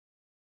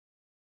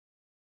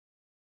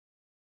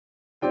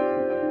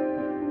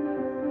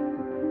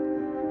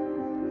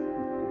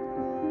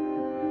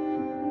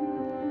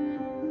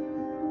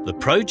The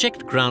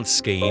Project Grant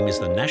Scheme is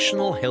the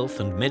National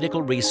Health and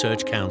Medical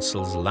Research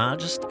Council's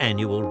largest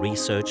annual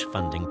research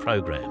funding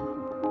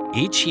program.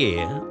 Each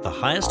year, the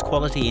highest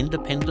quality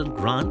independent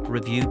grant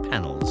review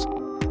panels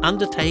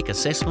undertake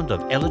assessment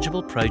of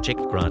eligible project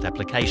grant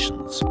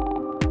applications.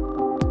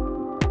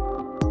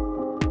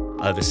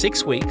 Over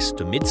 6 weeks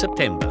to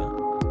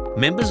mid-September,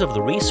 members of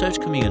the research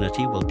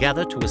community will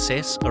gather to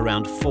assess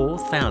around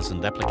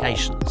 4,000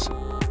 applications.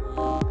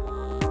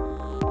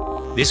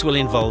 This will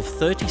involve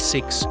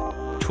 36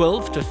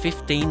 12 to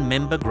 15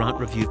 member grant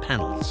review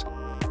panels,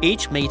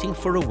 each meeting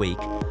for a week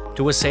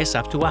to assess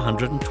up to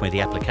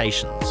 120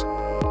 applications.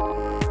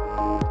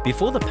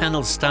 Before the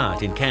panels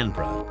start in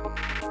Canberra,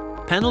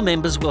 panel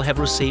members will have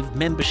received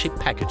membership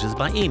packages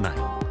by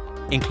email,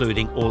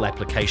 including all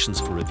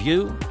applications for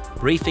review,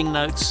 briefing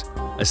notes,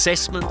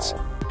 assessments,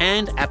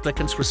 and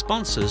applicants'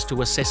 responses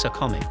to assessor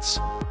comments.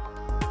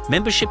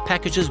 Membership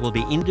packages will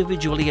be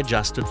individually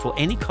adjusted for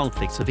any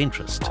conflicts of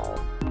interest.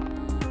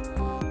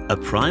 A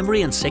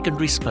primary and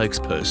secondary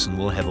spokesperson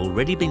will have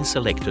already been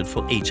selected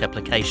for each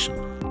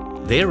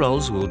application. Their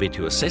roles will be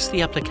to assess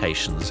the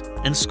applications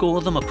and score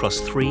them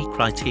across 3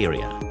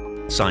 criteria: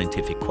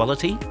 scientific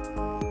quality,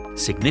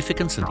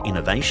 significance and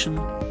innovation,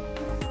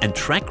 and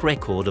track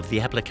record of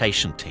the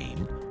application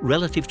team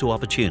relative to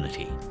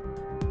opportunity.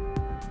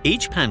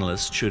 Each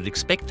panellist should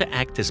expect to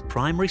act as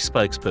primary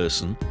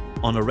spokesperson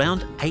on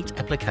around 8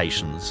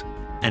 applications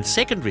and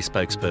secondary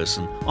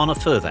spokesperson on a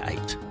further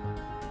 8.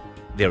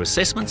 Their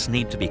assessments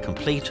need to be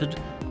completed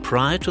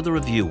prior to the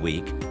review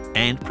week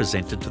and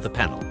presented to the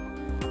panel.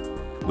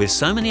 With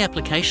so many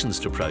applications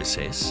to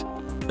process,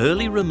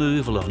 early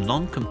removal of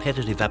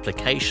non-competitive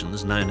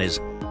applications known as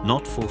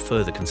not for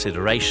further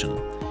consideration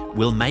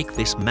will make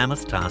this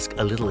mammoth task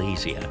a little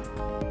easier.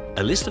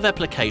 A list of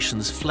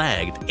applications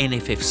flagged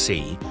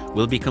NFFC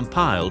will be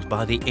compiled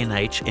by the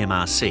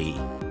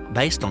NHMRC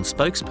based on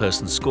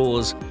spokesperson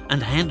scores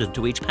and handed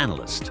to each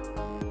panellist.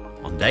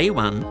 On day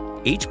 1,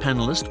 each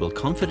panellist will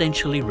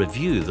confidentially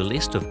review the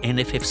list of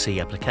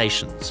NFFC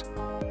applications.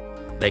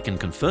 They can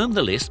confirm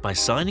the list by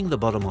signing the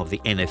bottom of the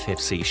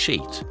NFFC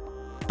sheet,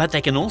 but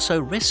they can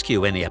also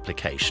rescue any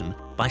application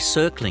by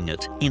circling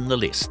it in the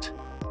list.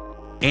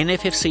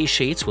 NFFC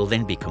sheets will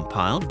then be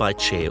compiled by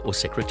Chair or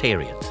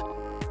Secretariat.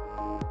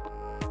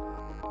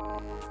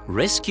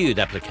 Rescued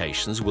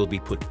applications will be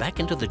put back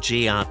into the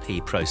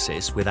GRP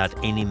process without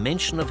any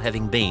mention of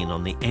having been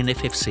on the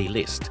NFFC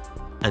list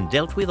and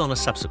dealt with on a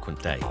subsequent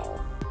day.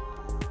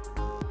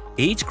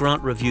 Each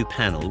grant review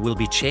panel will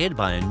be chaired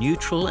by a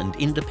neutral and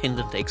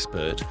independent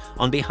expert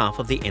on behalf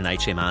of the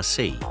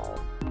NHMRC.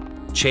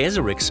 Chairs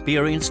are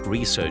experienced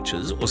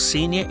researchers or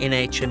senior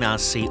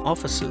NHMRC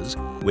officers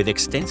with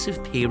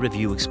extensive peer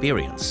review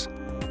experience.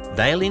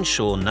 They'll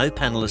ensure no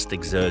panellist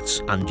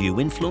exerts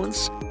undue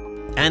influence,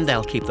 and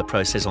they'll keep the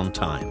process on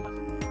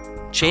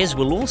time. Chairs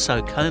will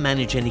also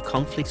co-manage any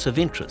conflicts of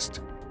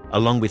interest,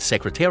 along with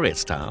Secretariat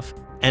staff,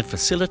 and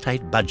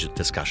facilitate budget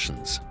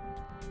discussions.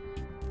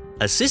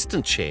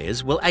 Assistant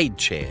chairs will aid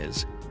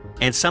chairs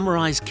and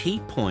summarise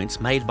key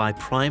points made by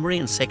primary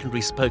and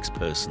secondary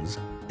spokespersons,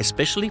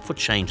 especially for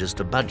changes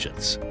to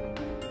budgets.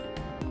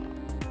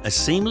 A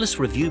seamless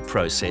review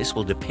process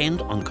will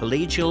depend on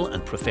collegial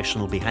and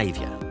professional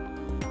behaviour.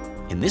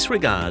 In this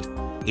regard,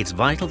 it's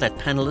vital that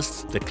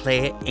panellists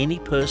declare any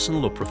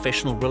personal or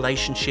professional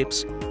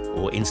relationships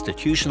or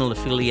institutional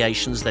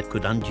affiliations that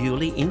could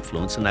unduly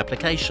influence an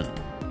application.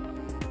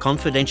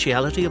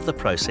 Confidentiality of the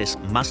process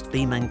must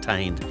be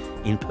maintained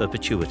in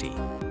perpetuity.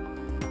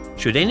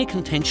 Should any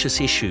contentious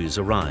issues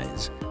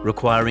arise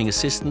requiring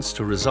assistance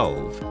to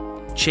resolve,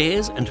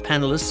 chairs and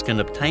panellists can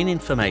obtain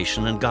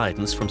information and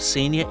guidance from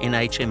senior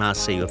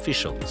NHMRC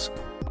officials.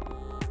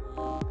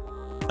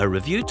 A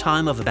review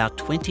time of about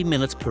 20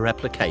 minutes per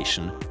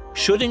application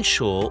should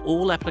ensure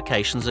all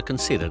applications are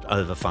considered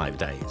over 5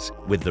 days,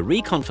 with the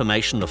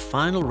reconfirmation of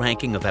final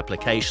ranking of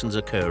applications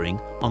occurring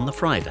on the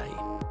Friday.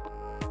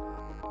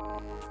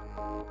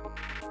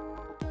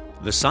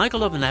 The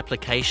cycle of an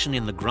application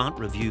in the grant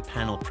review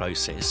panel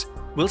process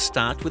will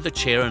start with the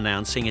chair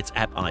announcing its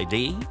app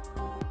ID,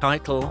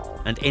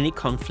 title, and any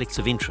conflicts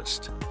of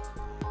interest.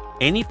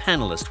 Any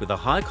panellist with a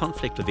high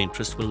conflict of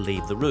interest will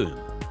leave the room,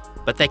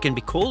 but they can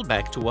be called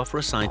back to offer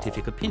a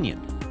scientific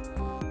opinion.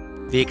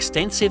 The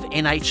extensive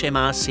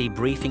NHMRC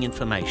briefing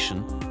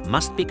information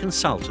must be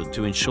consulted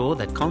to ensure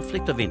that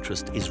conflict of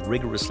interest is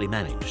rigorously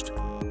managed.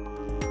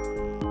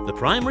 The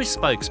primary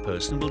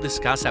spokesperson will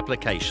discuss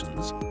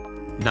applications,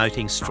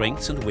 noting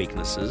strengths and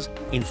weaknesses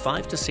in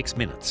 5 to 6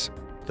 minutes.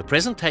 The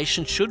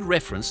presentation should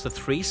reference the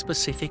 3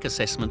 specific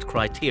assessment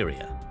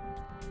criteria.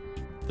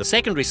 The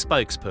secondary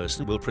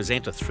spokesperson will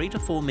present a 3 to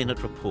 4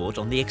 minute report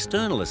on the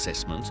external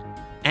assessment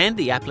and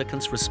the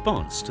applicant's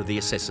response to the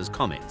assessor's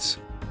comments.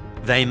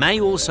 They may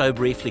also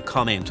briefly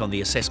comment on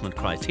the assessment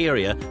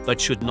criteria,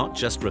 but should not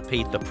just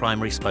repeat the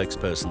primary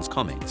spokesperson's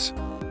comments.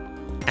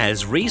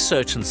 As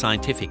research and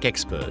scientific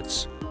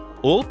experts,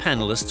 all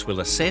panellists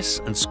will assess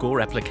and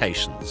score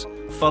applications,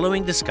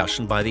 following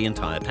discussion by the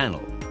entire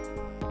panel.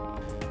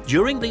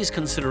 During these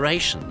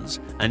considerations,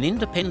 an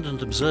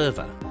independent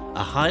observer,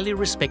 a highly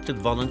respected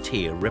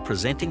volunteer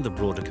representing the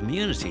broader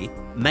community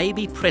may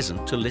be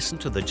present to listen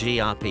to the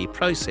GRP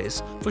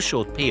process for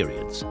short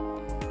periods.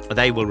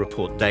 They will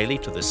report daily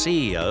to the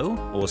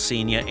CEO or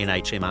senior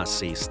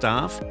NHMRC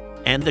staff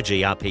and the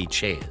GRP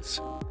chairs.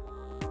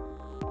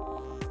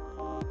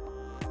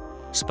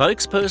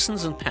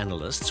 Spokespersons and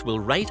panellists will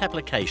rate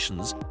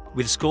applications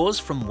with scores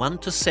from 1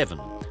 to 7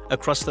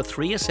 across the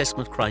 3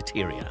 assessment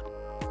criteria.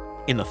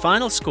 In the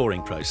final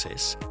scoring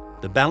process,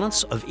 the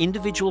balance of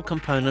individual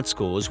component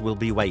scores will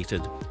be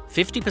weighted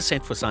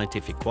 50% for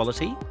scientific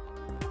quality,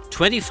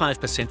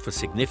 25% for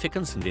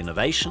significance and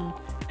innovation,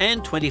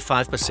 and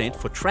 25%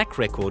 for track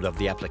record of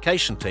the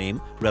application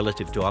team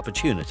relative to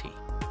opportunity.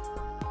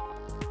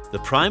 The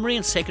primary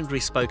and secondary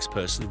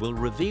spokesperson will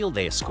reveal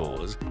their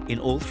scores in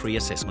all 3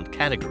 assessment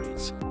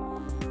categories.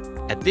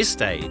 At this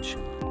stage,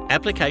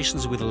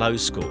 applications with low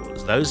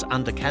scores, those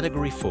under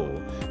Category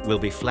 4, will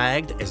be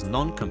flagged as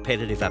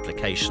non-competitive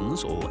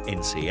applications or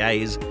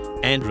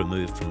NCAs and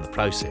removed from the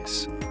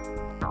process.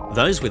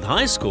 Those with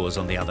high scores,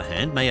 on the other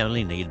hand, may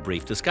only need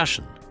brief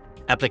discussion.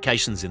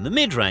 Applications in the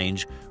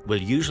mid-range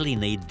will usually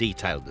need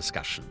detailed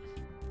discussion.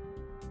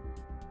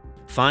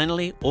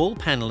 Finally, all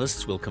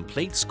panellists will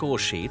complete score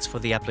sheets for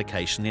the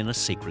application in a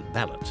secret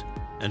ballot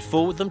and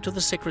forward them to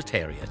the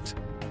Secretariat,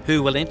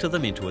 who will enter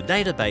them into a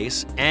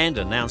database and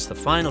announce the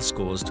final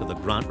scores to the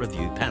grant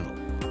review panel.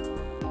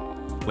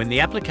 When the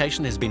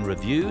application has been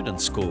reviewed and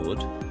scored,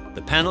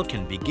 the panel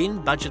can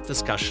begin budget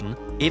discussion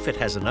if it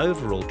has an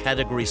overall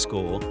category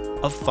score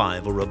of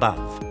 5 or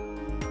above.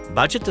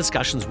 Budget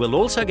discussions will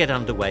also get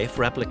underway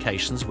for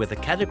applications with a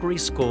category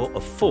score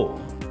of 4,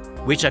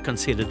 which are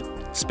considered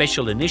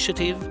special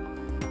initiative,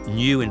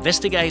 new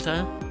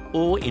investigator,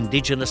 or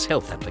Indigenous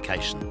health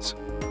applications.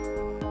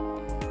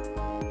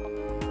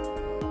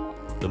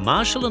 The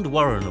Marshall and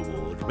Warren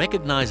Award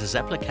recognises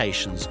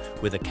applications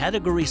with a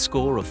category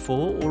score of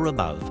 4 or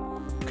above,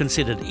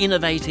 considered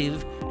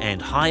innovative and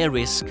higher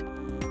risk,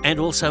 and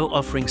also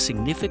offering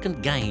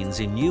significant gains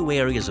in new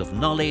areas of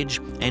knowledge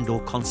and/or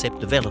concept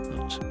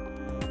development.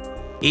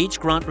 Each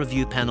grant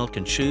review panel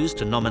can choose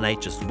to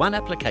nominate just one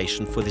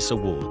application for this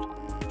award,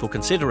 for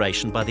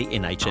consideration by the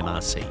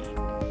NHMRC.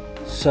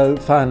 So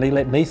finally,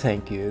 let me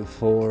thank you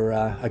for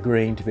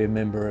agreeing to be a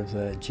member of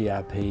the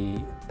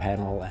GRP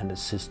panel and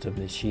its system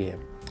this year.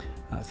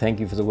 Thank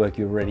you for the work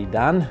you've already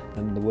done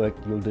and the work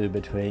you'll do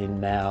between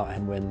now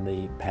and when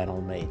the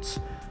panel meets.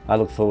 I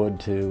look forward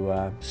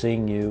to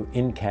seeing you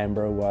in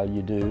Canberra while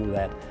you do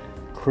that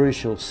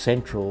crucial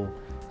central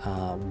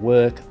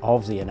work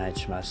of the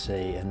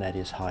NHMRC, and that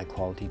is high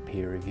quality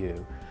peer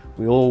review.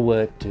 We all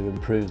work to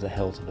improve the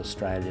health of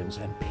Australians,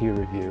 and peer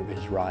review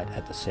is right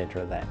at the centre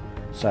of that.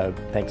 So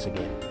thanks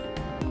again.